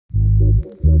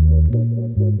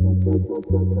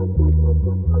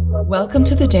Welcome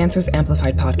to the Dancers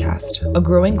Amplified podcast, a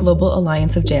growing global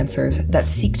alliance of dancers that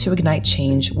seek to ignite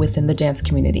change within the dance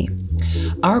community.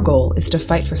 Our goal is to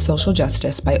fight for social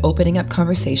justice by opening up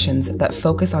conversations that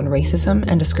focus on racism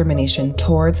and discrimination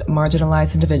towards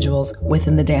marginalized individuals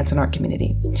within the dance and art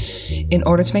community. In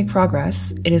order to make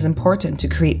progress, it is important to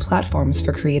create platforms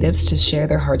for creatives to share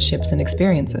their hardships and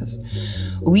experiences.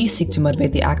 We seek to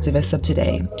motivate the activists of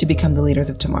today to become the leaders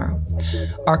of tomorrow.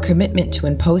 Our commitment to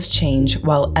impose change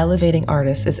while elevating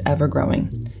artists is ever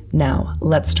growing. Now,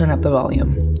 let's turn up the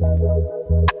volume.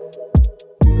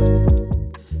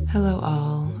 Hello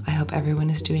all, I hope everyone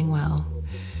is doing well.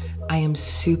 I am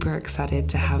super excited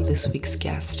to have this week's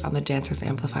guest on the Dancers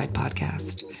Amplified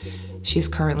podcast. She is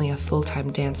currently a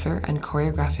full-time dancer and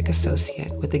choreographic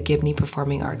associate with the Gibney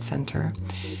Performing Arts Center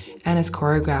and has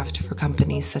choreographed for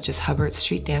companies such as Hubbard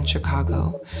Street Dance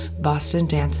Chicago, Boston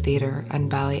Dance Theater, and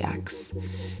Ballet X.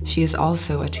 She is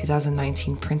also a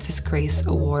 2019 Princess Grace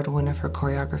Award winner for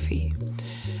choreography.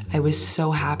 I was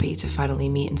so happy to finally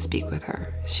meet and speak with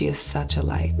her. She is such a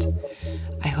light.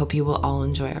 I hope you will all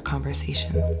enjoy our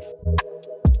conversation.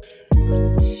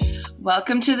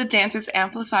 Welcome to the Dancers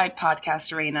Amplified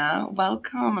podcast, Rena.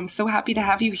 Welcome. I'm so happy to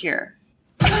have you here.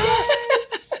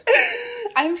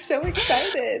 I'm so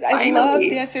excited. I love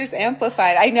Dancers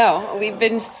Amplified. I know. We've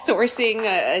been sourcing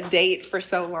a date for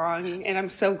so long, and I'm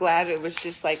so glad it was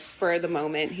just like spur of the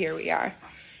moment. Here we are.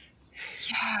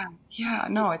 Yeah.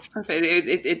 No, it's perfect.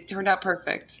 It turned out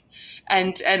perfect.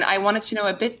 And I wanted to know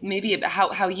a bit maybe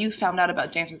about how you found out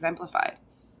about Dancers Amplified.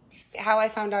 How I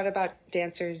found out about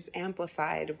Dancers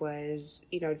Amplified was,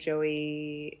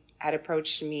 Joey had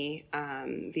approached me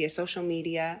via social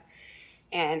media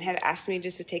and had asked me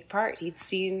just to take part. He'd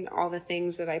seen all the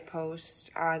things that I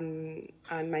post on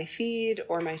my feed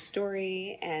or my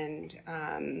story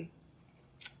and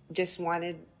just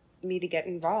wanted me to get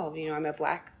involved. I'm a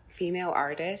Black female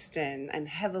artist and I'm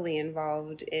heavily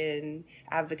involved in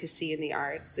advocacy in the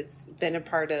arts. It's been a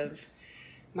part of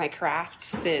my craft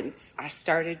since I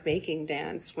started making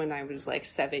dance when I was like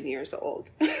 7 years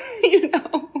old.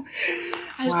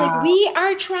 I was like, we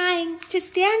are trying to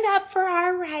stand up for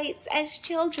our rights as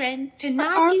children, to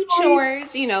not do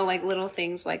chores, like little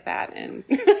things like that. And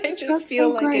I just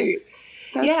feel like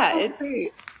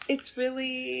it's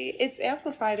really, it's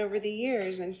amplified over the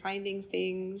years and finding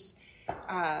things.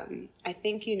 I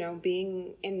think,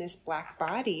 being in this Black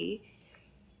body,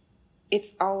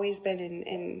 it's always been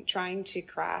in trying to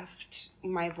craft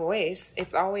my voice.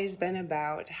 It's always been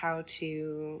about how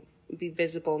to be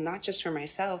visible, not just for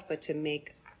myself, but to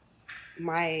make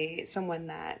someone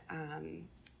that,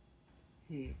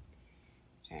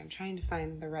 sorry, I'm trying to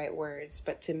find the right words,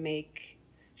 but to make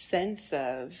sense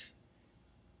of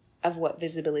what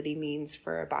visibility means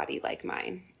for a body like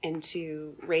mine and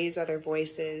to raise other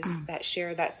voices that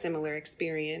share that similar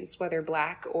experience, whether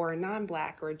Black or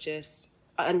non-Black or just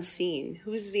unseen.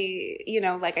 Who's the,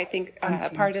 I think a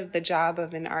part of the job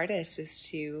of an artist is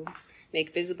to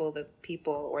make visible the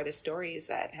people or the stories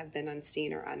that have been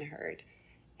unseen or unheard.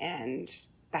 And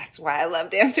that's why I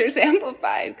love Dancers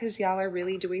Amplified, because y'all are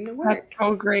really doing the work. That's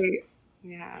so great.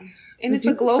 Yeah. And it's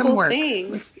a global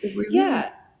thing.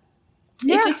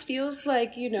 It just feels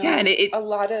like, a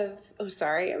lot of, I'm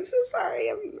so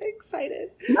sorry. I'm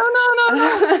excited. No.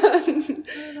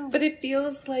 But it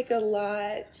feels like a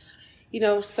lot,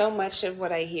 so much of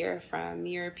what I hear from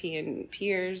European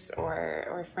peers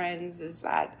or friends is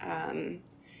that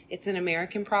it's an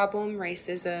American problem,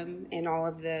 racism and all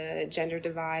of the gender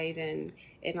divide and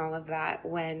all of that,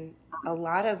 when a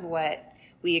lot of what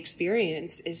we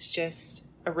experience is just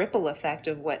a ripple effect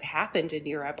of what happened in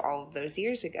Europe all of those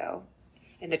years ago.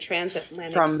 And the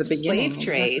transatlantic From the beginning, slave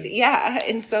trade. Exactly. Yeah.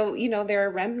 And so, there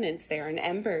are remnants there and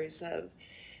embers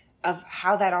of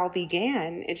how that all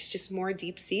began. It's just more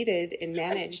deep-seated and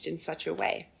managed in such a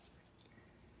way.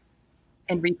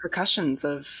 And repercussions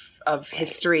of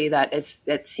history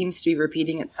that seems to be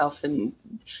repeating itself, and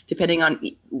depending on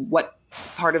what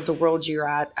part of the world you're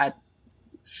at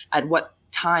what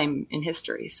time in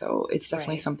history. So it's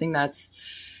definitely something that's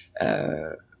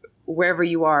wherever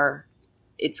you are,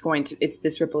 it's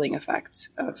this rippling effect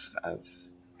of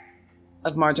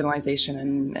marginalization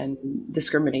and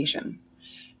discrimination.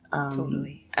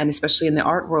 Totally. And especially in the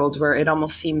art world, where it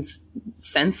almost seems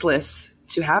senseless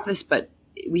to have this, but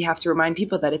we have to remind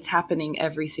people that it's happening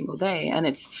every single day. And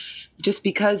it's just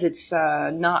because it's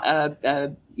not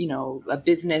a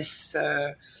business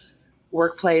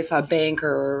workplace, a bank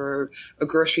or a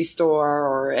grocery store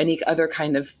or any other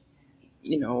kind of,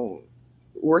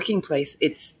 working place.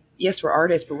 It's, yes, we're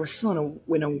artists, but we're still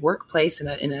in a workplace, in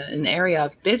an area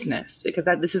of business, because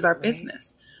this is our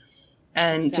business.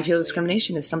 And to feel Exactly.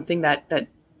 discrimination is something that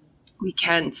we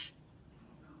can't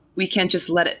just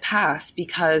let it pass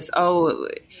because,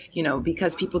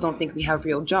 because people don't think we have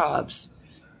real jobs.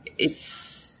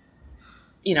 It's,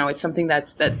 it's something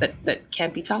that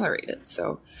can't be tolerated.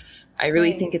 So I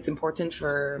really think Right. it's important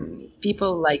for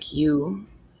people like you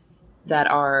that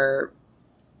are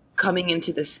coming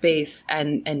into this space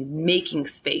and making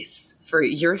space for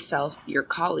yourself, your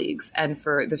colleagues, and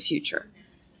for the future.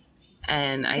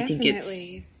 And I think it's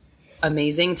Definitely.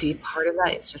 amazing to be part of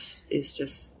that.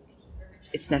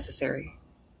 It's necessary,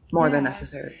 more than Yeah.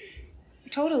 necessary.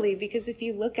 Totally, because if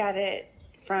you look at it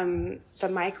from the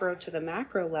micro to the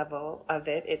macro level of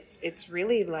it, it's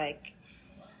really like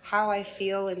how I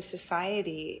feel in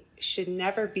society should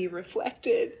never be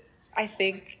reflected. I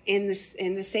think in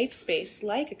a safe space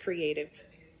like a creative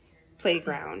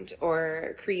playground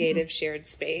or creative shared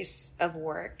space of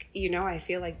work. I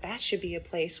feel like that should be a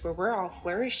place where we're all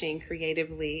flourishing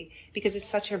creatively because it's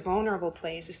such a vulnerable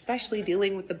place, especially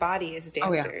dealing with the body as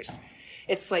Oh yeah. dancers.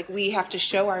 It's like we have to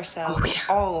show Oh ourselves yeah.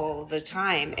 all the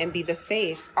time and be the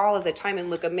face all of the time and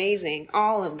look amazing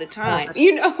all of the Oh, time. for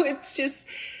sure. It's just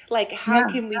like, how Yeah.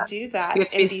 can we do We that have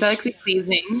to be and be aesthetically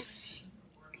pleasing,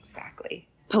 exactly.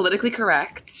 politically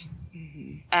correct,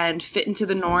 and fit into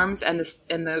the norms and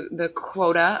the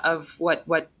quota of what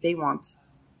they want.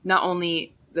 Not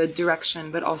only the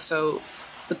direction, but also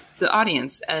the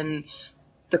audience and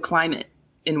the climate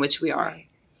in which we are. Right.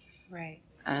 Right.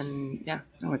 And yeah,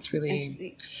 no, it's And really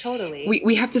see, totally.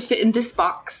 we have to fit in this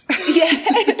box.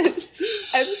 Yes.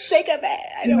 I'm sick of it.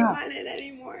 I don't Yeah. want it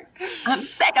anymore. I'm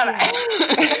sick of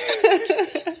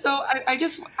it. So I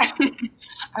just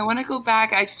I want to go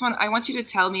back. I want you to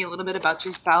tell me a little bit about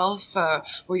yourself,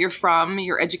 where you're from,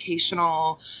 your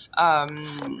educational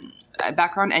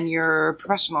background, and your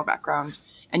professional background,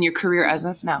 and your career as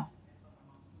of now.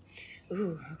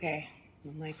 Ooh, okay.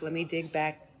 I'm like, let me dig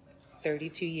back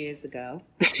 32 years ago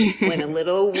when a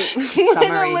little Rita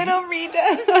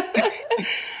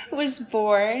was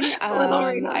born. Little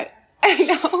Rena. I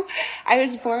know. I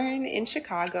was born in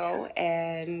Chicago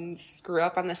and grew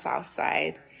up on the South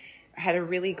Side. I had a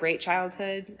really great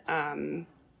childhood.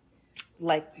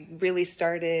 Really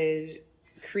started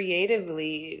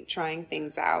creatively trying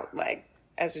things out. Like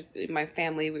my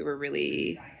family, we were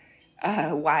really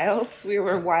wilds. We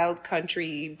were a wild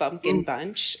country bumpkin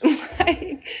bunch.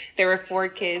 There were 4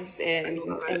 kids and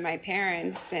my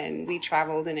parents, and we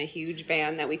traveled in a huge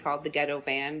van that we called the ghetto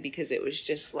van because it was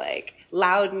just like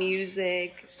loud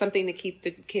music, something to keep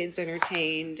the kids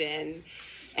entertained, and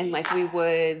like we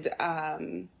would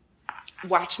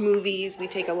watch movies. We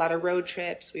take a lot of road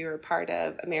trips. We were part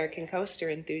of American Coaster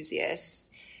Enthusiasts.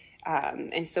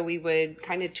 And so we would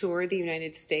kind of tour the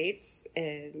United States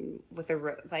in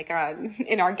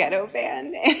our ghetto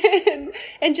van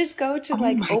and just go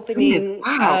to opening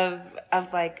Wow.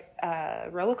 of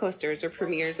roller coasters or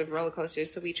premieres of roller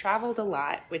coasters. So we traveled a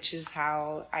lot, which is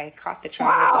how I caught the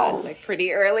travel bug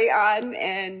pretty early on.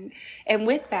 And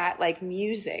with that,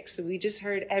 music. So we just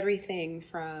heard everything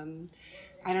from,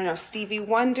 I don't know, Stevie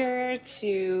Wonder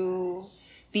to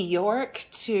Bjork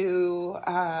to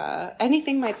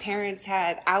anything my parents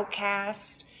had,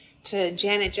 Outkast to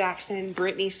Janet Jackson,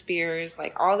 Britney Spears,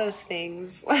 all those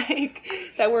things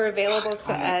that were available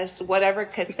to us, whatever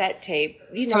cassette tape,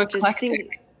 So just sing.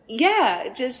 eclectic. Yeah,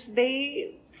 just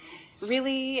they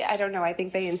really, I don't know, I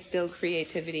think they instilled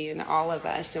creativity in all of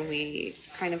us, and we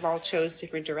kind of all chose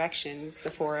different directions,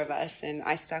 the 4 of us, and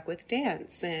I stuck with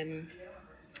dance, and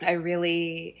I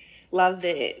really love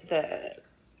the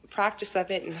practice of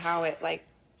it and how it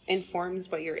informs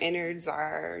what your innards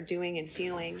are doing and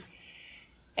feeling.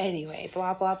 Anyway,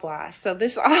 blah, blah, blah. So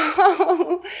this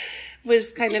all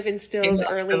was kind of instilled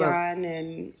early on.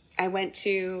 And I went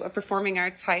to a performing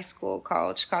arts high school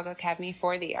called Chicago Academy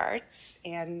for the Arts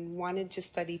and wanted to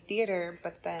study theater,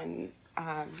 but then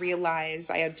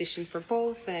realized I auditioned for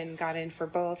both and got in for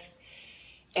both.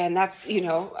 And that's,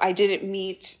 I didn't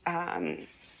meet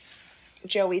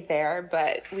Joey there,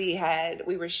 but we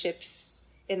were ships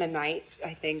in the night.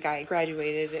 I think I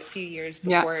graduated a few years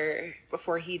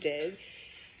before he did.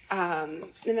 And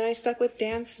then I stuck with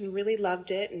dance and really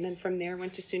loved it. And then from there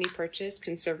went to SUNY Purchase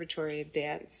Conservatory of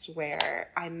Dance, where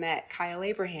I met Kyle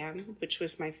Abraham, which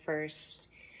was my first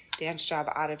dance job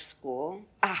out of school.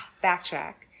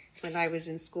 Backtrack. When I was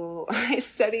in school, I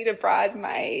studied abroad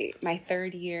my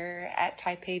 3rd year at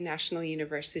Taipei National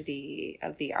University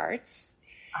of the Arts.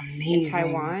 Amazing. In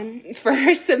Taiwan for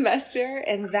a semester.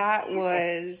 And that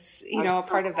was, a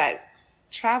part of that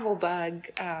travel bug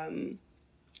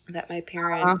that my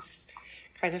parents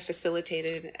kind of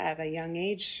facilitated at a young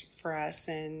age for us.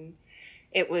 And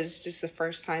it was just the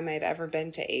first time I'd ever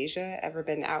been to Asia, ever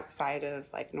been outside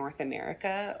of like North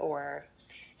America or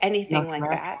anything North like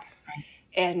America. that.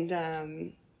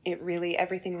 And it really,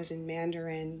 everything was in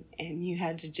Mandarin, and you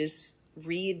had to just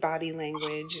read body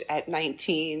language at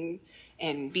 19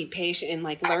 and be patient and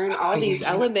like learn all these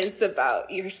elements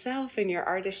about yourself and your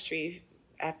artistry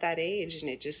at that age. And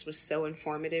it just was so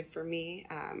informative for me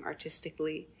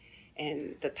artistically,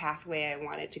 and the pathway I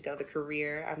wanted to go, the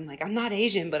career. I'm like, I'm not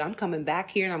Asian, but I'm coming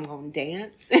back here and I'm going to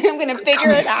dance and I'm going to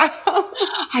figure it out.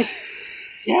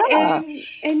 Yeah.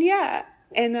 And yeah.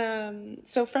 And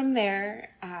so from there,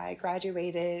 I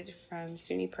graduated from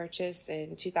SUNY Purchase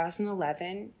in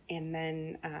 2011, and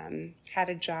then had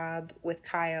a job with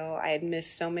Kyle. I had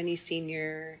missed so many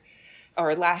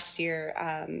last year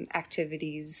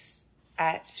activities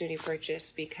at SUNY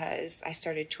Purchase because I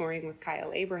started touring with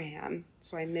Kyle Abraham.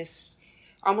 So I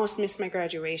almost missed my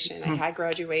graduation. I had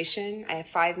graduation. I had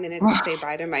 5 minutes to say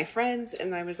bye to my friends,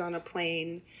 and I was on a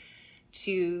plane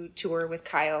to tour with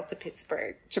Kyle to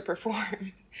Pittsburgh to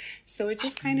perform. So it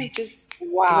just kind of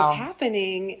was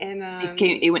happening. And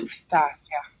it went fast,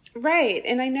 yeah. Right.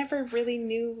 And I never really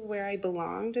knew where I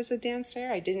belonged as a dancer.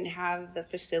 I didn't have the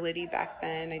facility back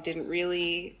then. I didn't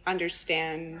really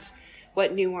understand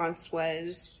what nuance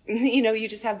was. You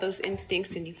just have those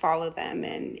instincts and you follow them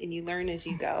and you learn as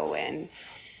you go. And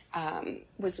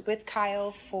was with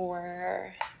Kyle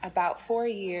for about 4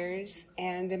 years,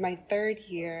 and in my third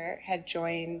year had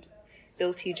joined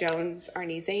Bill T. Jones'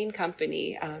 Arnie Zane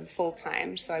company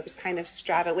full-time. So I was kind of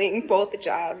straddling both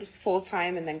jobs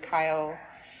full-time, and then Kyle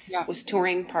was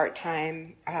touring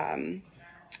part-time. And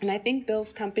I think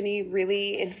Bill's company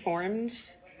really informed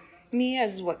me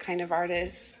as what kind of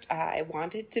artist I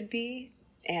wanted to be.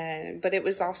 But it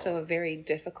was also a very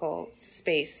difficult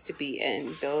space to be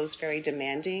in. Bill is very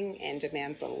demanding and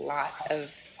demands a lot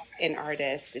of an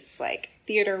artist. It's like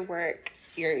theater work.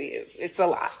 It's a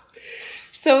lot.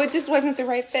 So it just wasn't the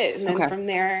right fit. And then from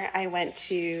there, I went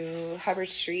to Hubbard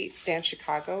Street Dance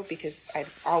Chicago because I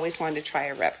always wanted to try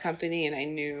a rep company. And I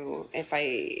knew if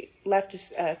I left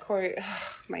a court,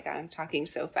 oh my God, I'm talking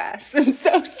so fast. I'm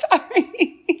so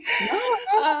sorry.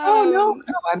 No.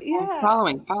 I'm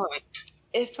following.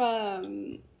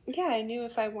 I knew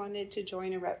if I wanted to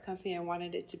join a rep company, I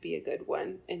wanted it to be a good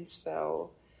one. And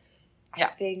so I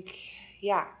think,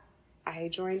 I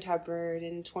joined Hubbard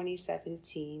in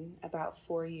 2017, about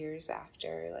 4 years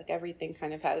after. Like everything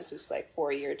kind of has this like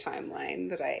 4-year timeline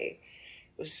that I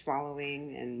was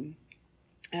following,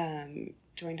 and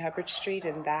joined Hubbard Street.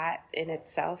 And that in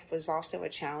itself was also a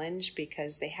challenge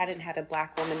because they hadn't had a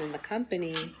Black woman in the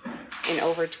company in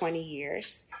over 20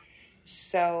 years.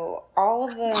 So all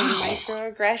of the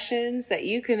microaggressions that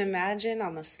you can imagine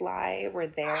on the sly were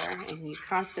there, and you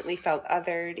constantly felt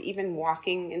othered. Even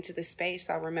walking into the space,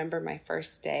 I'll remember my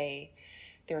first day,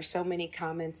 there were so many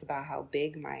comments about how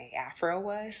big my afro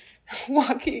was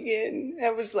walking in.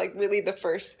 That was like really the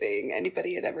first thing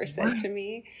anybody had ever said to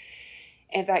me.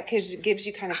 And that gives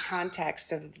you kind of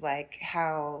context of like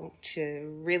how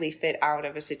to really fit out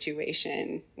of a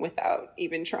situation without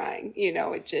even trying.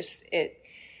 It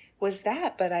was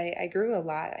that, but I grew a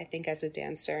lot, I think, as a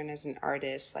dancer and as an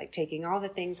artist, like taking all the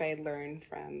things I had learned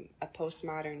from a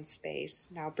postmodern space,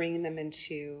 now bringing them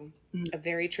into a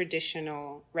very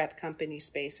traditional rep company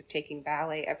space of taking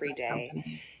ballet every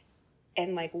day.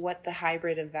 And like what the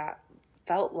hybrid of that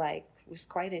felt like was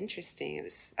quite interesting. It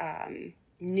was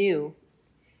new.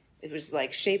 It was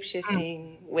like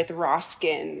shape-shifting with raw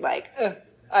skin, like,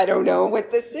 I don't know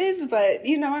what this is, but,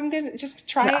 I'm going to just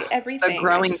try everything. The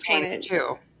growing pains,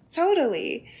 too.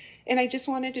 Totally. And I just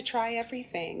wanted to try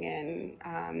everything.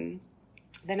 And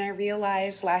then I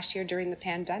realized last year during the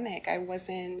pandemic, I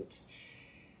wasn't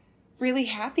really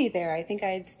happy there. I think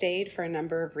I had stayed for a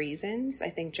number of reasons.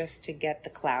 I think just to get the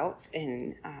clout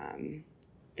and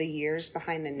the years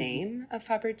behind the name of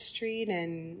Hubbard Street.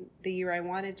 And the year I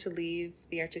wanted to leave,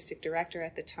 the artistic director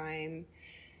at the time,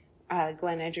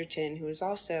 Glenn Edgerton, who was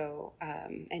also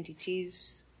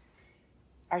NDT's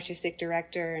artistic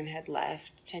director and had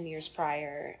left 10 years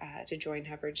prior to join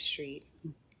Hubbard Street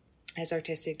as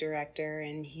artistic director.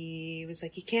 And he was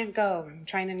like, you can't go. I'm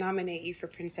trying to nominate you for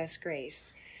Princess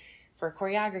Grace for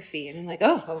choreography. And I'm like,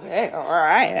 oh, okay, all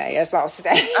right, I guess I'll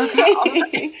stay.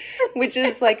 Which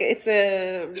is like, it's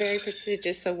a very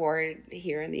prestigious award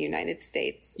here in the United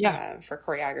States for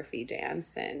choreography,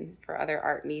 dance, and for other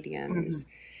art mediums.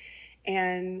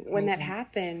 And when that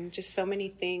happened, just so many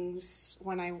things,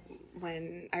 when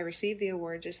I received the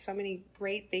award, just so many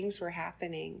great things were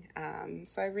happening.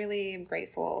 So I really am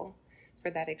grateful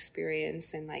for that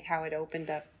experience and like how it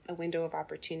opened up a window of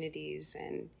opportunities.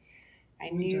 And I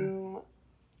knew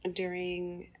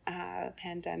during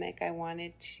pandemic, I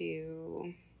wanted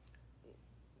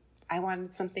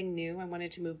something new. I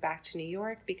wanted to move back to New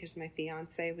York because my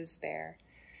fiance was there,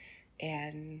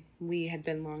 and we had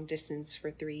been long distance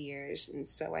for 3 years. And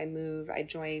so I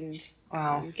joined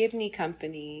Gibney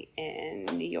Company in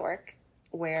New York,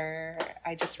 where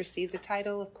I just received the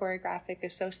title of choreographic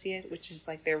associate, which is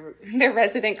like their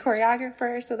resident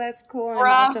choreographer. So that's cool. And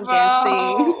Bravo! I'm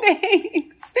also dancing.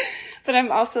 Thanks. But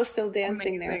I'm also still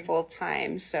dancing Amazing. there full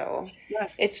time. So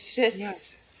Yes. it's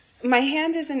just, my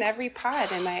hand is in every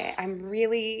pot, and I'm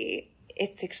really,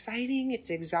 it's exciting. It's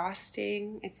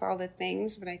exhausting. It's all the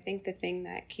things. But I think the thing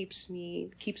that keeps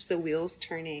the wheels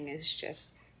turning is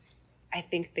just, I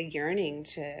think, the yearning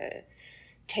to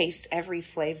taste every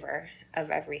flavor of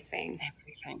everything.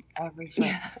 Everything.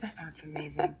 Yeah. That's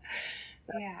amazing.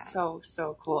 That's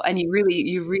so cool. And you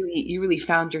really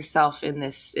found yourself in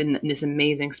this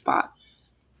amazing spot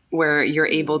where you're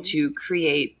able to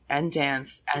create and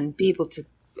dance and be able to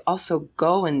also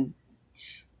go and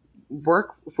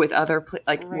work with other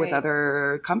with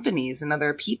other companies and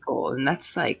other people. And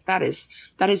that's like, that is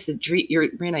the dream.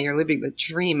 Rena, you're living the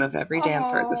dream of every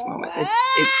dancer at this moment.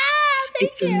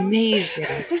 It's amazing.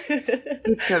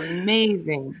 It's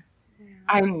amazing.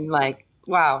 I'm like,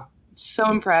 wow, so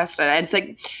impressed. And it's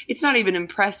like, it's not even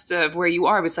impressed of where you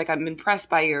are, but it's like, I'm impressed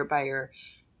by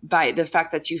the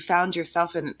fact that you found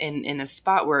yourself in a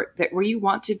spot where you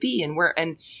want to be, and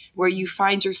where you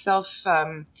find yourself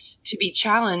to be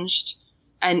challenged,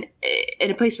 and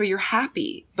in a place where you're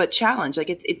happy but challenged. Like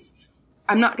it's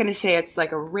I'm not going to say it's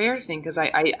like a rare thing, because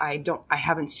I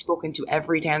haven't spoken to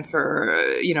every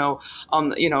dancer,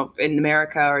 in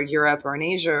America or Europe or in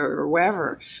Asia or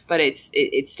wherever, but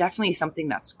it's definitely something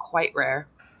that's quite rare,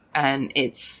 and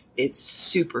it's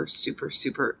super, super,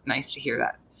 super nice to hear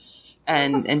that.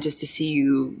 And just to see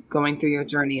you going through your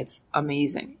journey, it's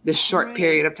amazing. The short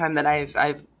period of time that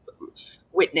I've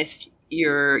witnessed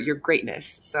your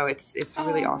greatness, so it's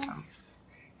really awesome.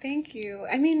 Thank you.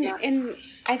 I mean, and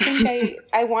I think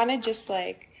I want to just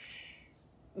like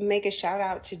make a shout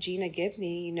out to Gina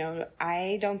Gibney. You know,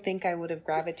 I don't think I would have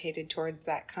gravitated towards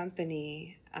that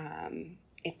company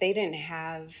if they didn't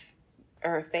have,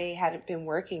 or if they hadn't been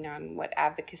working on what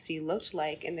advocacy looked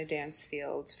like in the dance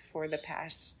field for the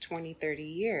past 20, 30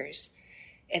 years.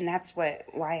 And that's why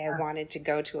I wanted to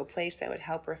go to a place that would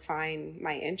help refine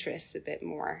my interests a bit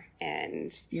more.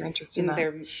 And you're interested in that.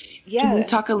 Can you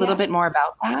talk a little bit more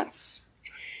about that?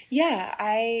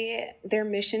 Yeah, their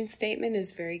mission statement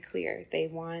is very clear. They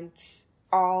want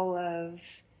all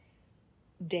of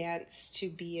dance to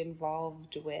be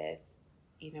involved with,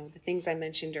 the things I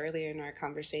mentioned earlier in our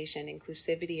conversation,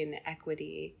 inclusivity and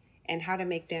equity, and how to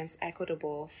make dance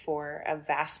equitable for a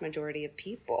vast majority of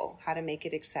people, how to make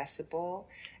it accessible.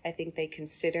 I think they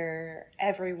consider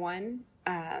everyone,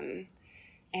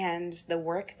 and the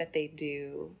work that they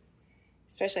do.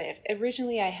 Especially,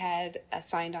 originally I had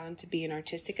signed on to be an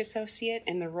artistic associate,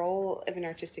 and the role of an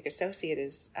artistic associate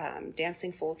is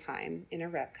dancing full-time in a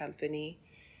rep company.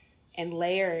 And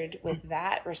layered with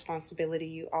that responsibility,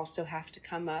 you also have to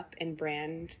come up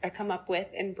with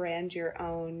and brand your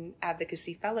own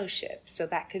advocacy fellowship. So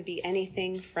that could be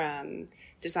anything from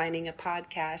designing a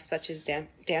podcast such as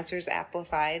Dancers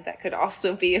Amplified. That could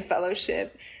also be a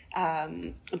fellowship.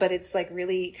 But it's like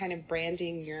really kind of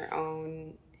branding your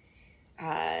own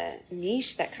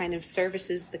niche that kind of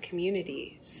services the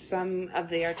community. Some of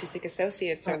the artistic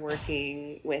associates are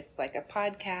working with like a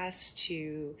podcast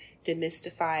to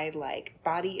demystify like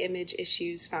body image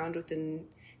issues found within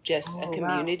just a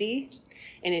community. Wow.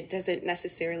 And it doesn't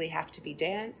necessarily have to be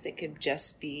dance. It could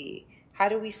just be, how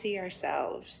do we see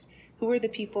ourselves? Who are the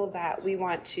people that we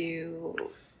want to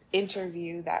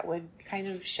interview that would kind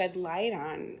of shed light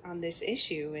on this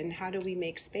issue? And how do we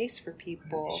make space for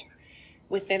people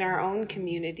within our own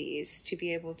communities to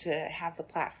be able to have the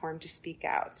platform to speak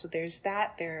out? So there's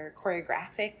that. There are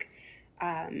choreographic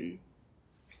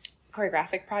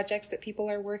projects that people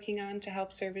are working on to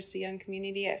help service the young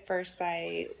community. At first,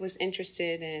 I was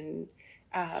interested in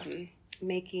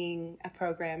making a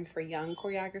program for young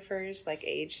choreographers, like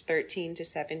age 13 to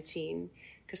 17,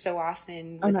 because so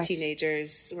often with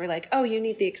teenagers, we're like, oh, you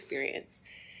need the experience.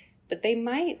 But they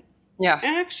might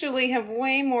actually have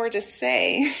way more to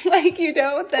say, they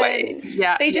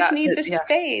just need the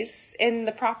space and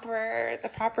the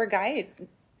proper guide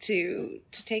to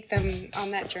take them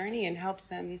on that journey and help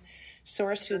them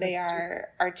source who they are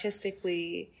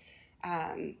artistically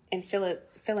and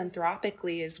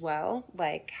philanthropically as well,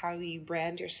 like how you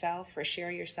brand yourself or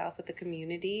share yourself with the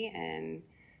community. And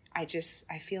I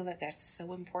feel that that's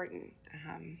so important.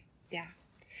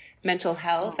 mental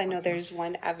health. So I know awesome. there's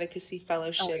one advocacy Oh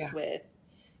fellowship yeah. with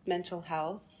mental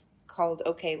health called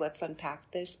Okay, Let's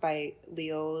Unpack This by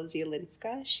Leo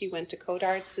Zielinska. She went to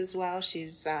Codarts as well.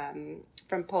 She's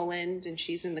from Poland, and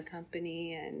she's in the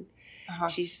company, and Uh-huh.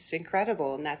 she's just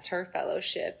incredible, and that's her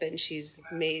fellowship. And she's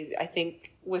made, I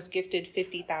think, was gifted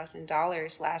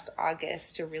 $50,000 last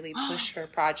August to really push her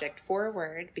project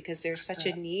forward because there's such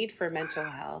a need for mental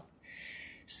health.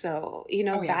 So, Oh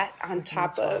yeah. that on I think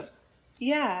top as well. of,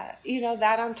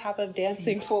 that on top of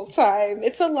dancing full time,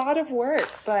 it's a lot of work,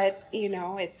 but,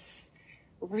 it's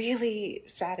really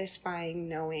satisfying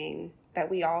knowing that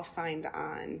we all signed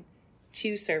on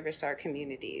to service our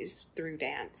communities through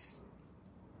dance.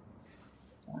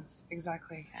 Yes,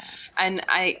 exactly. And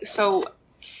I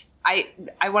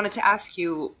wanted to ask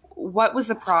you, what was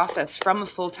the process from a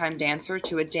full-time dancer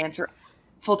to a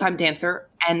full-time dancer,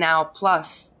 and now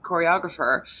plus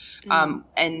choreographer? And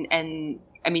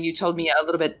I mean, you told me a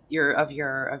little bit of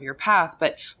your path,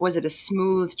 but was it a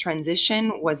smooth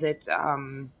transition? Was it,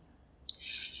 and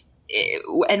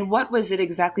what was it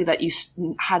exactly that you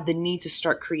had the need to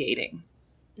start creating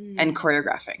and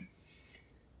choreographing?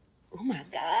 Oh my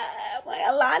God,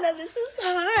 Alana, this is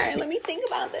hard. Let me think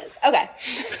about this. Okay.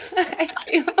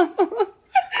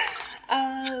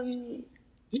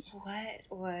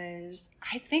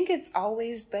 I think it's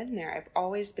always been there. I've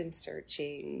always been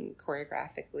searching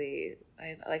choreographically.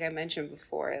 Like I mentioned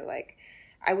before, like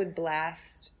I would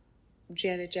blast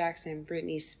Janet Jackson,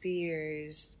 Britney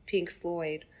Spears, Pink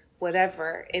Floyd,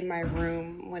 whatever in my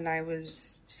room when I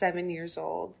was 7 years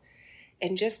old,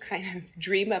 and just kind of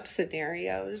dream up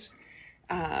scenarios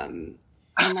and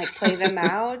like play them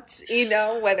out,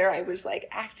 whether I was like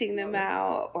acting them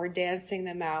out or dancing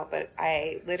them out. But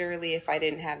I literally, if I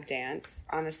didn't have dance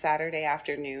on a Saturday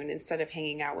afternoon, instead of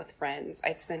hanging out with friends,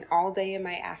 I'd spend all day in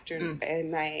my afternoon,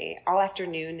 all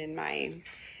afternoon in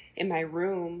my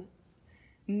room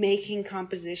making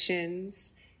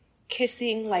compositions,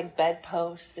 kissing like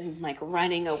bedposts and like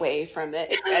running away from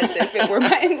it as if it were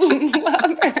my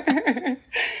lover.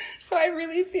 So I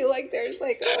really feel like there's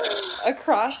like a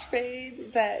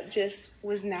crossfade that just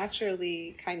was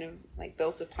naturally kind of like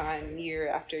built upon year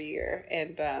after year.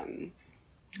 And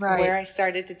where I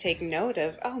started to take note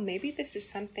of, maybe this is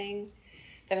something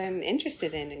that I'm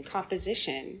interested in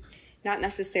composition, not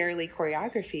necessarily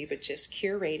choreography, but just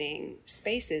curating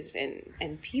spaces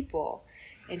and people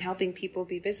and helping people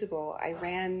be visible.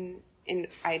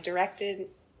 I directed,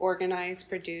 organized,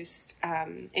 produced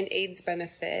an AIDS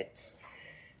benefit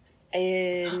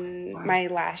in my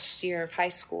last year of high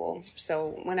school.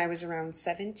 So when I was around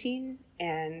 17,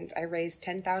 and I raised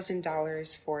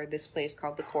 $10,000 for this place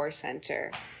called the Core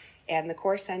Center. And the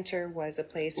Core Center was a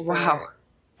place for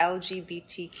LGBTQIA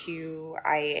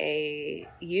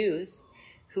youth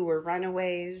who were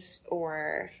runaways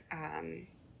or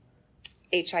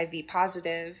HIV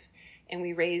positive. And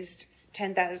we raised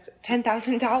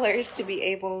 $10,000 to be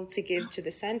able to give to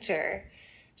the center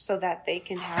so that they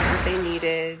can have what they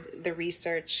needed, the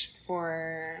research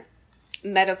for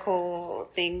medical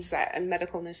things and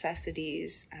medical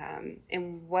necessities.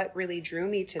 And what really drew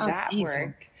me to that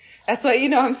work. That's what,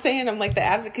 I'm saying. I'm like, the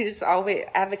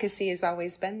advocacy has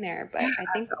always been there. But I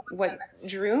think what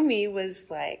drew me was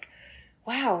like,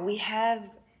 wow, we have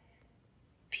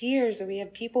peers, or we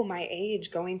have people my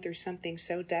age going through something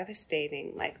so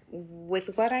devastating. Like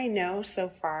with what I know so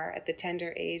far at the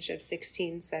tender age of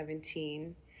 16,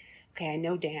 17, okay, I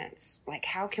know dance. Like,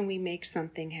 how can we make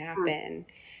something happen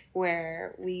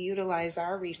where we utilize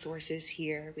our resources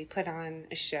here? We put on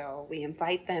a show, we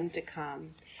invite them to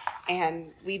come,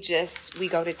 and we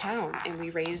go to town and we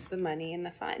raise the money and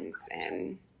the funds.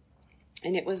 And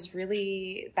it was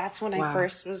really, that's when I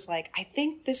first was like, I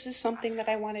think this is something that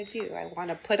I want to do. I want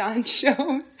to put on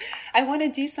shows. I want to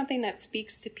do something that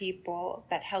speaks to people,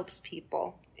 that helps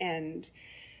people. And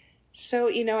so,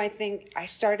 I think I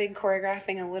started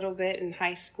choreographing a little bit in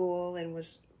high school and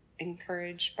was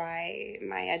encouraged by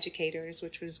my educators,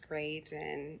 which was great.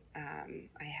 And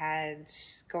I had,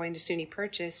 going to SUNY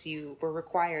Purchase, you were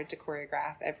required to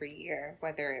choreograph every year,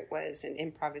 whether it was an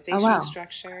improvisation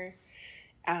structure.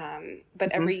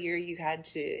 But every year you had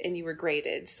to, and you were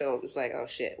graded. So it was like, oh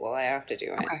shit, well, I have to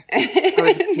do it. Okay.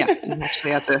 You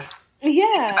actually had to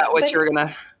think about what you were going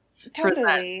to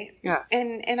totally. Yeah.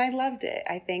 And I loved it.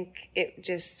 I think it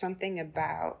just something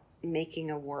about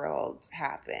making a world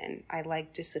happen. I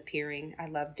like disappearing. I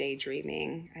love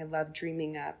daydreaming. I love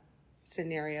dreaming up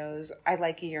scenarios. I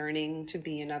like yearning to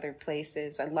be in other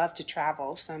places. I love to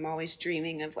travel. So I'm always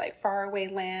dreaming of like faraway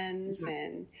lands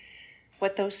and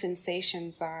what those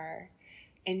sensations are.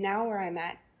 And now where I'm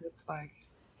at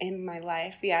in my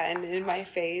life, and in my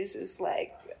phase is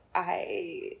like,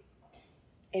 I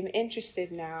am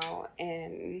interested now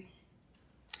in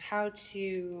how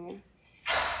to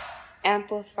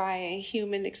amplify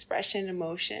human expression,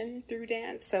 emotion through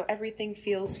dance, so everything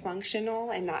feels functional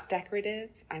and not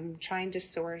decorative. I'm trying to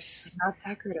source, Not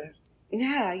decorative.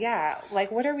 yeah,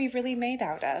 like what are we really made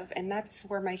out of? And that's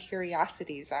where my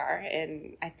curiosities are.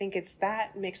 And I think it's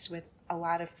that mixed with a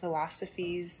lot of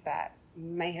philosophies that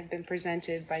may have been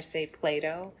presented by, say,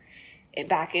 Plato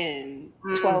back in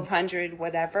 1200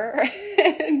 whatever.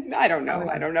 I don't know.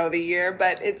 I don't know the year,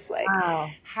 but it's like, Wow.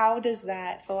 how does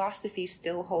that philosophy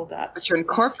still hold up? But you're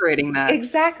incorporating that.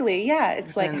 Exactly. Yeah.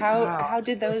 It's like, Wow. how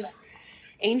did those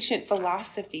ancient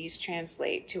philosophies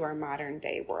translate to our modern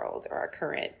day world or our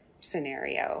current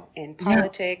scenario in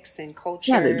politics and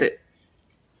culture?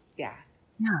 Yeah.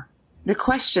 The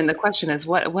question is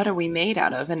what are we made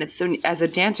out of? And it's so, as a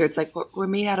dancer, it's like we're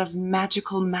made out of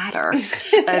magical matter,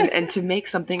 and to make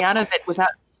something out of it without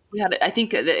I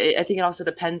think it also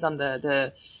depends on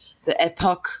the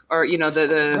epoch, or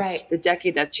the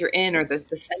decade that you're in, or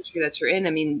the century that you're in.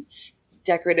 I mean,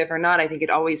 decorative or not, I think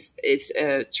it always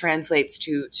translates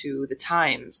to the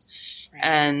times,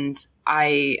 and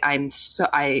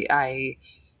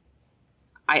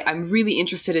I'm really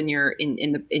interested in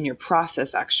your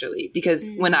process, actually, because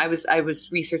when I was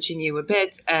researching you a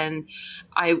bit, and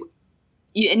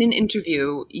in an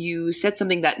interview, you said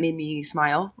something that made me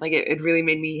smile. Like it really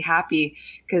made me happy,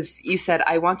 because you said,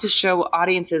 "I want to show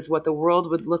audiences what the world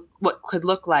what could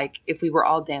look like if we were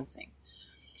all dancing."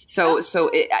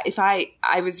 If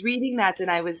I was reading that, and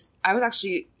I was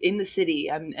actually in the city.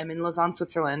 I'm in Lausanne,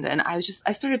 Switzerland, and I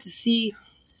started to see,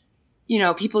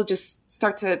 people just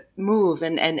start to move,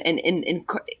 and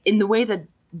in the way that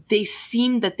they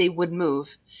seemed that they would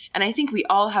move. And I think we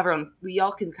all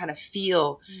can kind of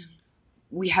feel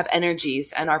we have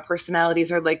energies, and our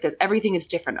personalities are like this. Everything is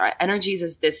different. Our energies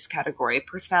is this category.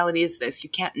 Personality is this. You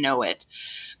can't know it.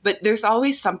 But there's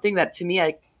always something that, to me,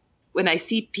 like when I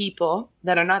see people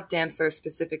that are not dancers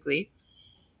specifically,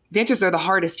 dancers are the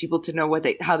hardest people to know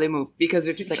how they move, because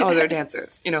they're just like, oh, they're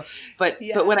dancers, But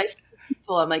when I see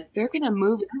people, I'm like, they're gonna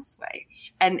move this way,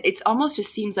 and it's almost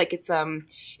just seems like it's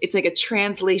like a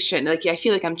translation. Like I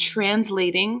feel like I'm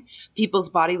translating people's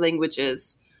body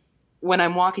languages when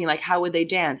I'm walking. Like, how would they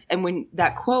dance? And when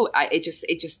that quote, it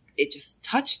just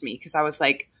touched me, because I was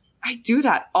like, I do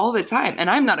that all the time, and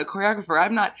I'm not a choreographer.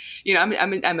 I'm not, I'm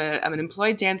an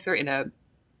employed dancer in a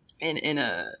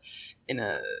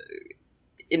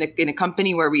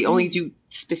company where we only do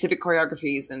specific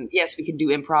choreographies. And yes, we can do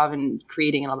improv and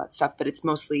creating and all that stuff, but it's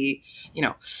mostly,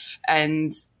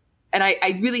 and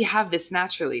I really have this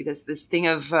naturally, this thing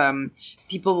of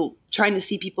people trying to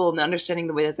see people and understanding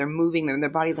the way that they're moving, their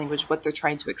body language, what they're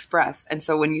trying to express. And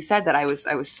so when you said that, I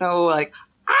was so like,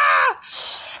 ah!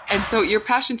 And so your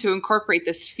passion to incorporate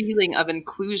this feeling of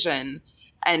inclusion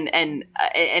and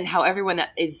how everyone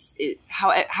is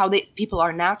how people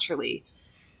are naturally.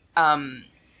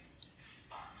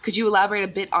 Could you elaborate a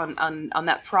bit on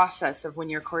that process of when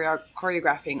you're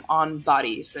choreographing on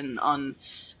bodies and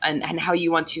how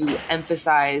you want to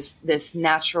emphasize this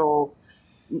natural,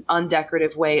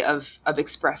 undecorative way of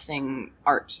expressing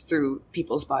art through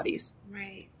people's bodies?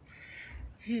 Right.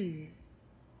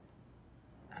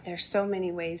 There's so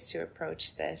many ways to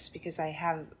approach this, because I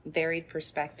have varied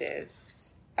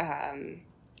perspectives on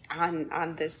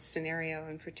this scenario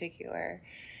in particular.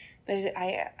 But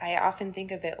I often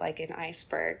think of it like an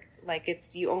iceberg. Like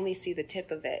you only see the tip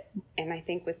of it. And I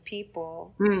think with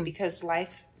people, because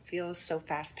life feels so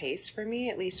fast paced for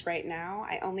me, at least right now,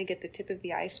 I only get the tip of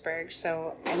the iceberg.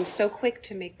 So I'm so quick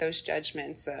to make those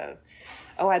judgments of,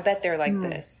 oh, I bet they're like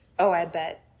this. Oh, I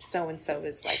bet so-and-so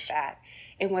is like that.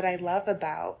 And what I love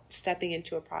about stepping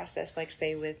into a process, like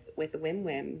say with Wim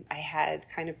Wim, I had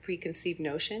kind of preconceived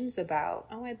notions about,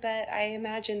 oh, I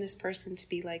imagine this person to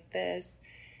be like this.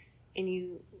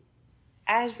 And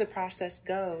as the process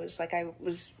goes, like I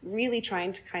was really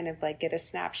trying to kind of like get a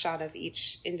snapshot of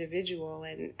each individual.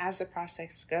 And as the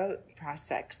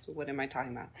what am I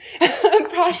talking about?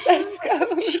 Process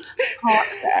goes.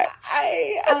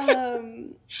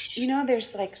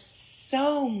 There's like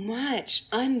so much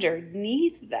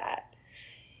underneath that.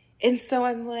 And so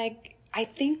I'm like, I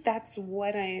think that's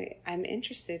what I'm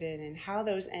interested in, and how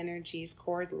those energies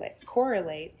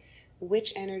correlate,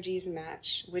 which energies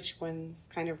match, which ones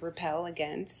kind of repel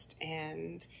against.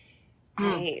 And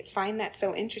I find that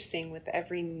so interesting with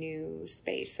every new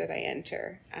space that I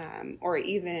enter, or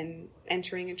even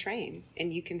entering a train.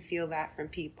 And you can feel that from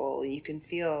people, and you can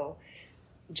feel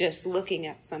just looking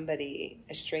at somebody,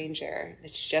 a stranger,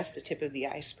 it's just the tip of the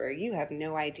iceberg. You have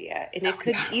no idea. And it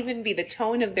could even be the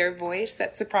tone of their voice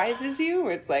that surprises you,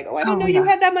 where it's like, oh, I didn't know you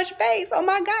had that much bass. Oh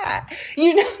my God.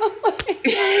 You know,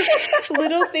 like,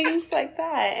 little things like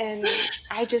that. And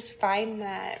I just find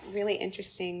that really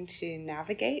interesting to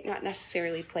navigate, not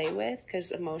necessarily play with,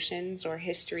 because emotions or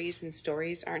histories and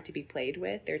stories aren't to be played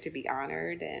with. They're to be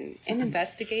honored and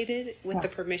investigated with the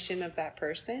permission of that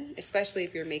person, especially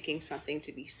if you're making something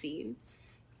to be seen.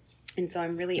 And so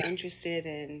I'm really interested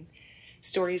in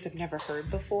stories I've never heard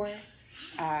before,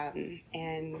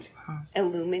 and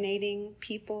illuminating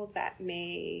people that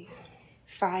may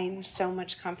find so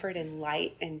much comfort and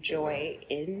light and joy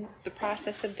in the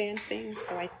process of dancing.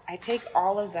 So I take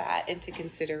all of that into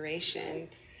consideration.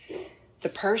 The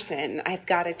person I've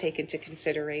got to take into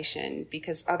consideration,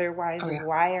 because otherwise,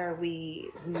 why are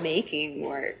we making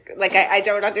work? Like, I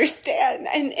don't understand.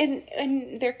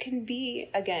 And there can be,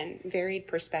 again, varied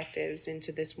perspectives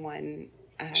into this one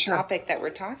topic that we're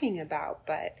talking about,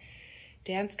 but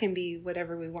dance can be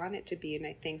whatever we want it to be. And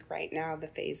I think right now the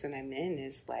phase that I'm in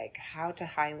is like how to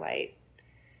highlight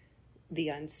the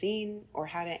unseen, or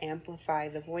how to amplify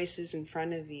the voices in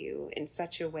front of you in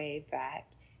such a way that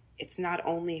it's not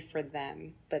only for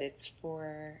them, but it's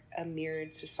for a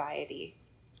mirrored society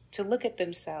to look at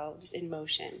themselves in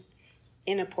motion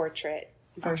in a portrait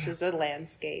versus a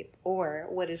landscape, or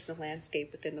what is the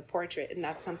landscape within the portrait. And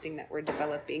that's something that we're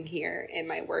developing here in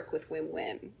my work with Wim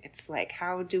Wim. It's like,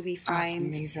 how do we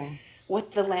find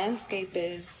what the landscape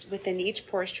is within each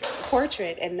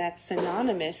portrait, and that's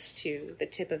synonymous to the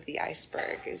tip of the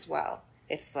iceberg as well.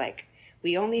 It's like,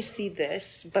 we only see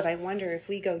this, but I wonder if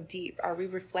we go deep, are we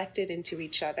reflected into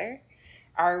each other?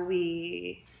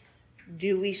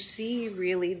 Do we see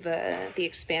really the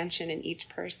expansion in each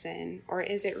person, or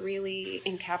is it really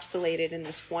encapsulated in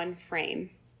this one frame?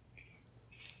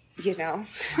 You know?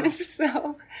 Wow.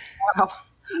 So,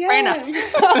 yeah. Rena.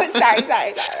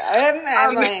 sorry.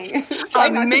 I'm like, try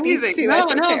not to be too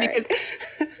esoteric. But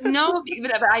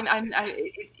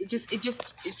it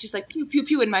just like pew pew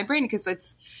pew in my brain, because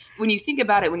it's, when you think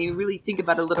about it, when you really think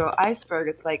about a little iceberg,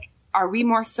 it's like, are we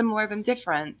more similar than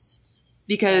different?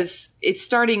 Because it's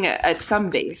starting at some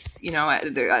base, you know,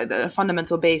 at the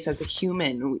fundamental base. As a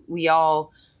human, we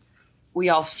all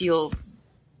feel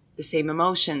the same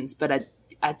emotions, but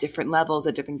at different levels,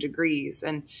 at different degrees,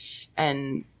 and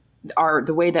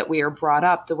the way that we are brought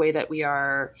up, the way that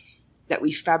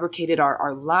we fabricated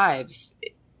our lives.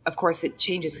 Of course, it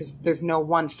changes because there's no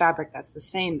one fabric that's the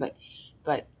same. But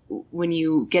when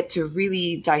you get to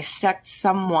really dissect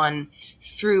someone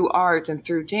through art and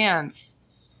through dance,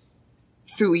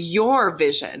 through your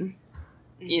vision,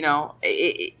 you know,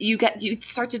 you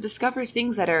start to discover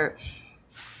things that are,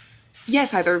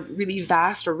 yes, either really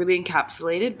vast or really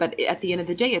encapsulated. But at the end of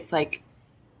the day, it's like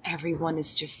everyone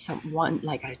is just someone,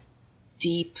 like a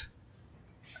deep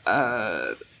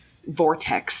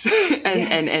vortex,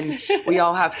 and we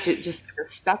all have to just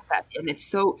respect that. And it's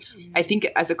so, I think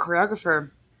as a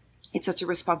choreographer, it's such a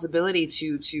responsibility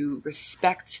to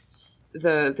respect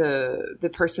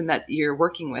the person that you're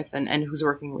working with and who's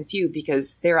working with you,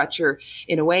 because they're at your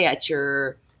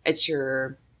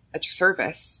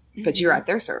service, but you're at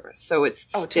their service. So it's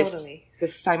totally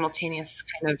this simultaneous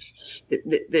kind of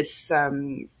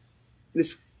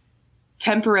this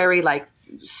temporary, like,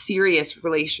 serious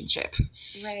relationship,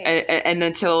 right? And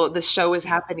until the show is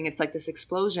happening, it's like this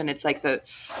explosion. It's like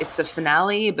it's the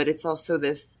finale, but it's also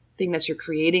this thing that you're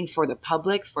creating for the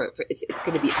public. For it's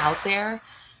going to be out there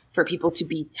for people to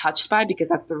be touched by, because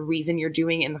that's the reason you're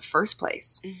doing it in the first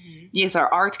place. Mm-hmm. Yes, our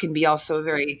art can be also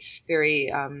very, very.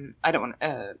 I don't want.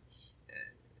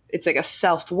 It's like a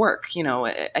self work, you know.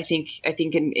 I think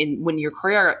in when you're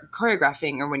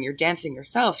choreographing or when you're dancing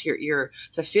yourself, you're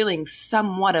fulfilling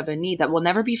somewhat of a need that will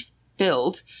never be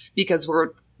filled, because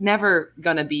we're never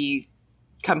gonna be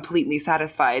completely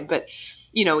satisfied. But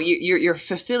you know, you're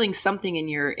fulfilling something in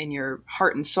your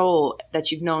heart and soul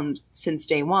that you've known since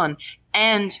day one,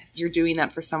 and you're doing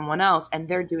that for someone else, and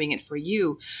they're doing it for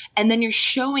you, and then you're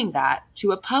showing that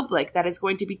to a public that is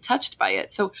going to be touched by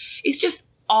it. So it's just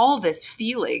all this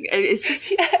feeling. It's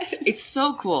just, it's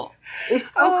so cool. It's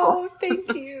so cool.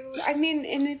 Thank you. I mean,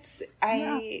 and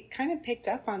I kind of picked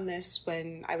up on this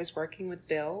when I was working with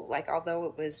Bill. Like, although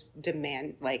it was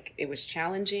it was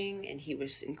challenging and he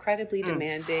was incredibly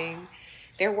demanding,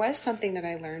 there was something that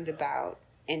I learned about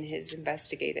in his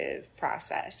investigative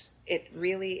process. It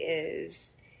really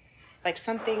is like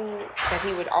something that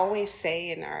he would always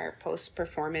say in our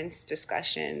post-performance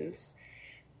discussions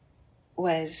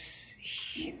was,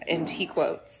 and he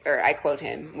quotes, or I quote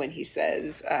him when he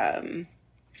says,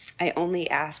 I only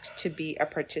asked to be a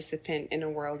participant in a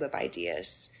world of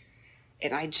ideas.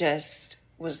 And I just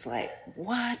was like,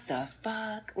 what the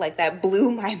fuck? Like, that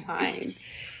blew my mind.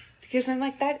 Because I'm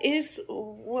like, that is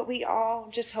what we all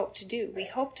just hope to do. We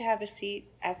hope to have a seat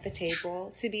at the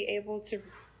table, to be able to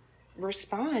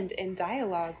respond in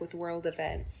dialogue with world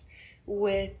events,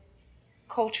 with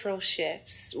cultural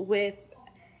shifts, with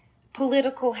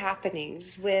political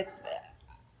happenings, with,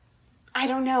 I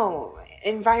don't know,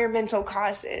 environmental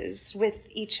causes, with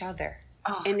each other.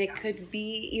 Oh, and it could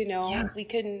be, you know,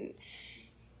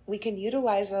 we can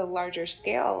utilize a larger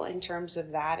scale in terms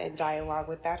of that and dialogue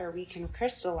with that, or we can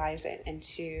crystallize it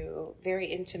into very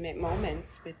intimate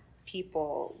moments with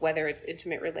people, whether it's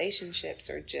intimate relationships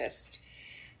or just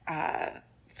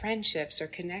friendships or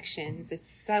connections.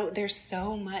 There's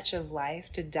so much of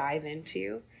life to dive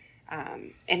into.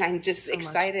 And I'm just so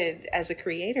excited as a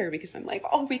creator because I'm like,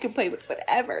 oh, we can play with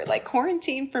whatever. Like,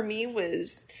 quarantine for me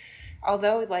was,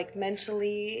 although like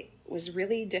mentally was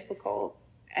really difficult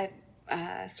at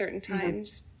certain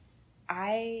times,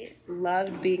 I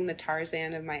loved being the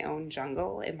Tarzan of my own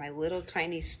jungle in my little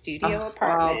tiny studio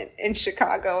apartment in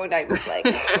Chicago. And I was like,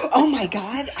 oh my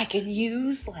God, I can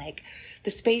use like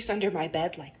the space under my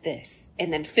bed like this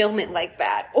and then film it like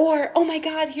that. Or, oh my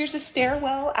God, here's a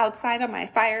stairwell outside on my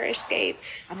fire escape.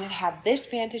 I'm going to have this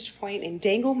vantage point and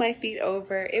dangle my feet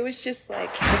over. It was just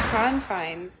like the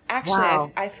confines.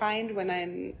 Actually, I find when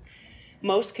I'm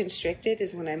most constricted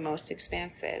is when I'm most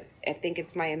expansive. I think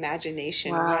it's my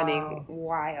imagination running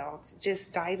wild,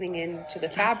 just diving into the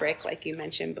fabric, like you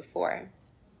mentioned before.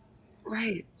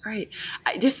 Right.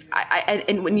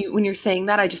 And when you're saying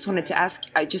that, I just wanted to ask,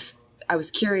 I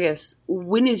was curious,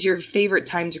 when is your favorite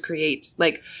time to create?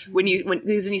 Like when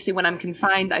you say, when I'm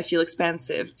confined, I feel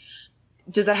expansive.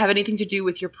 Does that have anything to do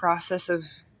with your process of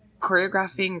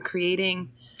choreographing,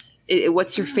 creating?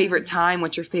 What's your favorite time?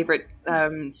 What's your favorite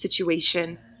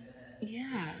situation?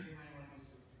 Yeah.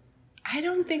 I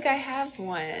don't think I have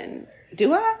one.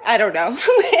 Do I? I don't know.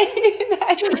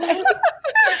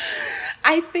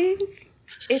 I think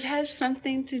it has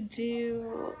something to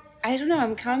do, I don't know,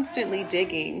 I'm constantly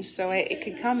digging, so it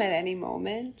could come at any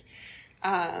moment.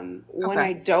 When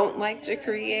I don't like to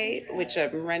create, which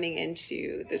I'm running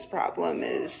into this problem,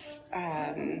 is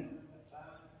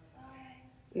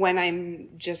when I'm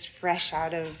just fresh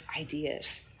out of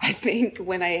ideas. I think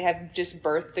when I have just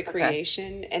birthed the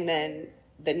creation and then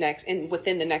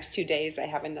within the next 2 days, I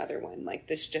have another one. Like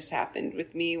this just happened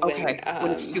with me when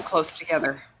it's too close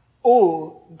together.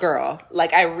 Oh, girl.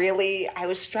 Like I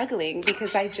was struggling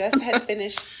because I just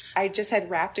had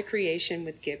wrapped a creation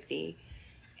with Gibney.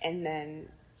 And then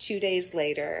 2 days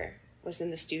later was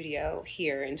in the studio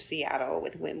here in Seattle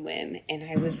with Wim Wim. And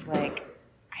I was like,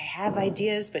 I have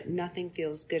ideas, but nothing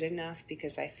feels good enough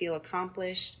because I feel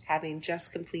accomplished having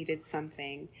just completed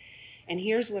something. And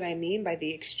here's what I mean by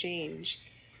the exchange.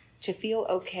 To feel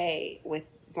okay with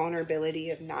vulnerability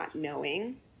of not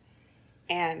knowing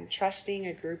and trusting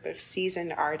a group of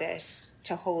seasoned artists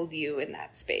to hold you in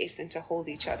that space and to hold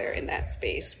each other in that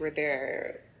space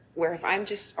where if I'm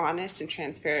just honest and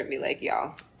transparent, be like,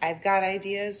 y'all, I've got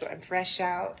ideas, I'm fresh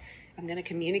out, I'm going to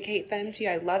communicate them to you.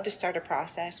 I love to start a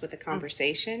process with a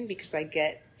conversation because I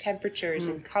get temperatures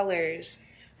and colors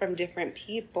from different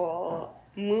people,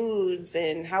 moods,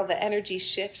 and how the energy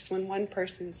shifts when one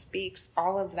person speaks.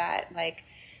 All of that, like,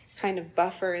 kind of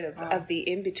buffer of the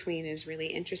in-between is really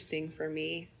interesting for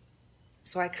me.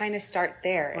 So I kind of start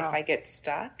there if I get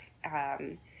stuck.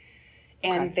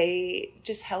 And they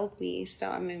just held me.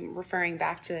 So I'm referring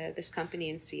back to this company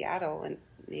in Seattle and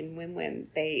named Wim Wim.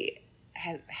 They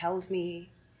have held me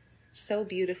so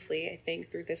beautifully, I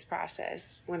think, through this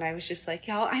process when I was just like,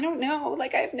 y'all, I don't know.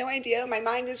 Like, I have no idea. My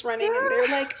mind is running. And they're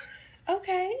like,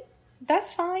 okay,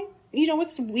 that's fine. You know,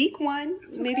 it's week 1,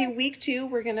 maybe week 2,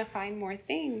 we're going to find more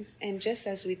things. And just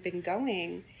as we've been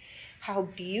going, how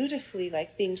beautifully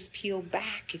like things peel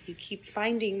back and you keep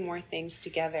finding more things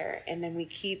together. And then we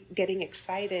keep getting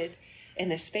excited in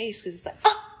the space because it's like,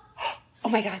 oh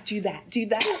my God, do that.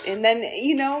 And then,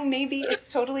 you know, maybe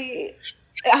it's totally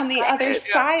on the other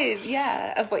side,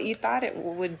 of what you thought it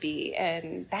would be.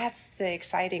 And that's the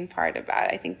exciting part about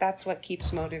it. I think that's what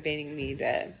keeps motivating me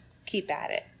to keep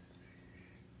at it.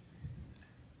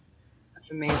 That's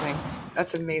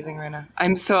amazing, Rena.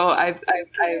 I'm so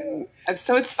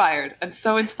inspired. I'm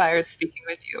so inspired speaking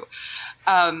with you.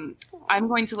 I'm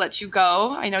going to let you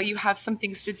go. I know you have some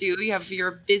things to do. You're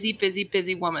a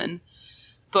busy woman,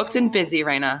 booked and busy,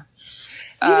 Rena.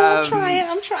 I'm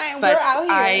trying. We're out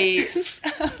here.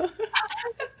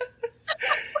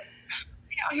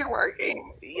 Out here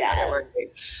working. Yeah,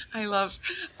 working. I love.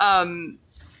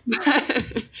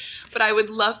 But but I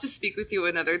would love to speak with you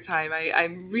another time.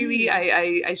 I'm really,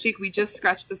 I think we just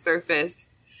scratched the surface,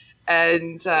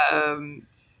 and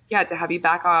yeah, to have you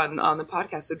back on the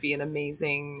podcast would be an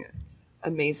amazing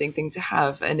thing to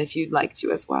have, and if you'd like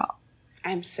to as well.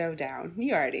 I'm so down.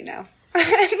 You already know.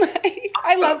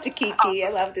 I love to kiki.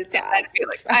 I love to talk. I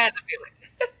had the feeling.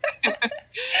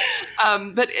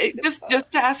 But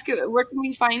just to ask you, where can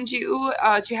we find you?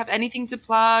 Do you have anything to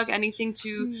plug? Anything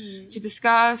to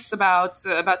discuss about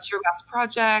your last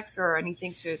projects, or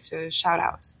anything to shout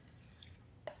out?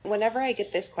 Whenever I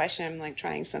get this question, I'm like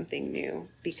trying something new,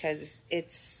 because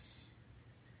there's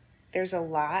a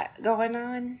lot going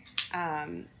on.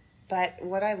 But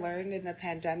what I learned in the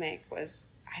pandemic was,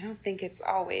 I don't think it's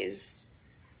always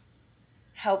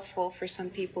helpful for some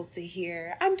people to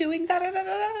hear, I'm doing da da da da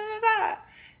da da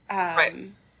da.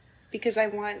 Right. Because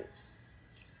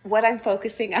what I'm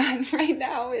focusing on right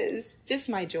now is just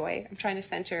my joy. I'm trying to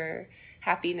center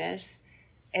happiness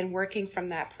and working from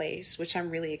that place, which I'm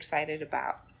really excited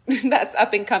about. That's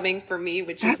up and coming for me,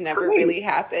 which has never really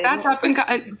happened. That's up and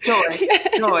coming. Joy.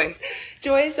 Yes.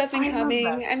 Joy is up and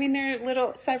coming. I mean, there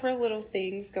are several little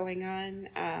things going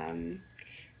on.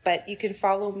 But you can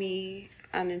follow me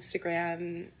on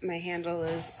Instagram. My handle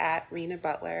is at Rena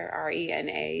Butler,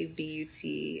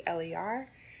 RenaButler.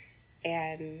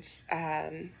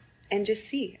 And just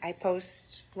see. I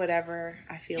post whatever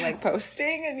I feel like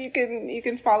posting, and you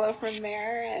can follow from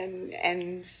there. And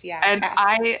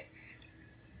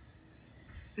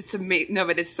it's amazing. No,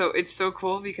 but it's so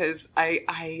cool, because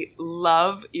I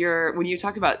love when you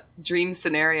talked about dream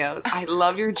scenarios. I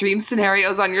love your dream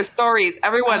scenarios on your stories.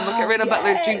 Everyone, look at Rena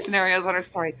Butler's dream scenarios on her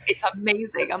stories. It's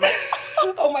amazing. I'm like,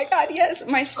 oh my God, yes,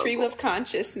 my stream of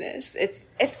consciousness. It's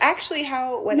actually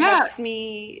what helps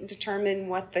me determine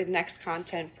what the next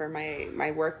content for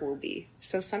my work will be.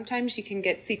 So sometimes you can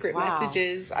get secret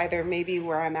messages, either maybe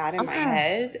where I'm at in my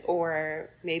head, or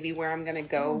maybe where I'm going to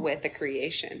go with the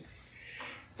creation.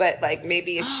 But like,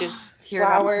 maybe it's just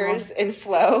flowers and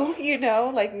flow,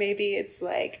 like maybe it's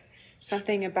like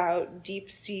something about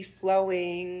deep sea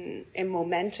flowing and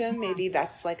momentum. Maybe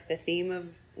that's like the theme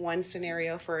of one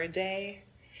scenario for a day.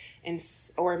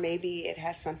 Or maybe it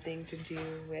has something to do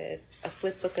with a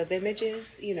flip book of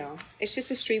images, it's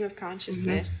just a stream of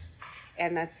consciousness.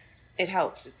 And it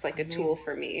helps. It's like a tool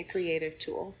for me, a creative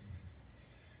tool.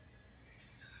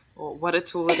 Well, what a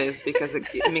tool it is, because it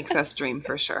makes us dream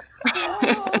for sure.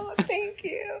 Oh, thank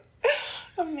you.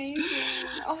 Amazing.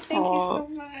 Oh, thank you so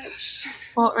much.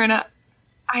 Well, Rena,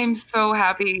 I'm so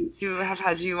happy to have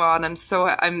had you on.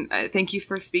 Thank you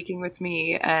for speaking with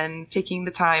me and taking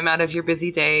the time out of your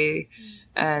busy day.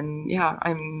 And yeah,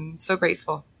 I'm so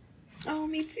grateful. Oh,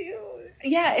 me too.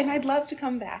 Yeah, and I'd love to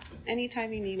come back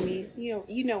anytime you need me.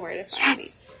 You know where to find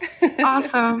me.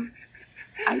 Awesome.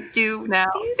 I do now.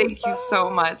 Beautiful. Thank you so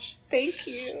much. Thank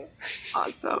you.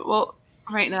 Awesome. Well,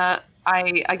 Rena,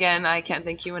 I can't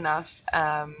thank you enough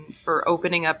for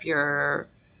opening up your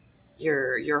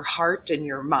heart and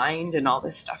your mind and all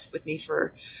this stuff with me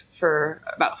for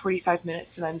about 45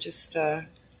 minutes, and I'm just I'm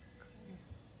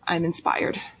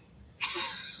inspired.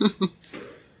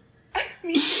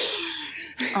 Me too.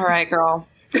 All right, girl.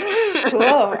 Cool.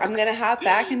 I'm gonna hop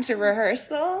back into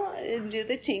rehearsal and do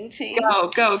the ting ting.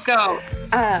 Go. Do the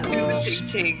ting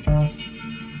ting.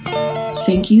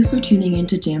 Thank you for tuning in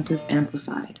to Dancers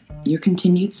Amplified. Your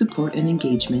continued support and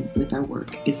engagement with our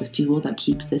work is the fuel that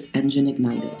keeps this engine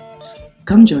ignited.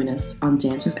 Come join us on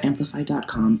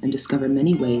dancersamplify.com and discover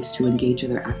many ways to engage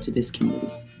with our activist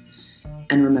community.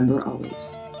 And remember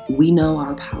always, we know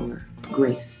our power,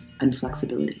 grace, and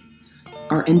flexibility.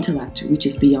 Our intellect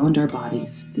reaches beyond our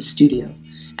bodies, the studio,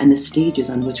 and the stages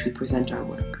on which we present our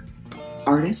work.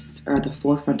 Artists are at the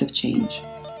forefront of change.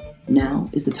 Now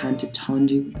is the time to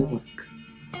tendu the work.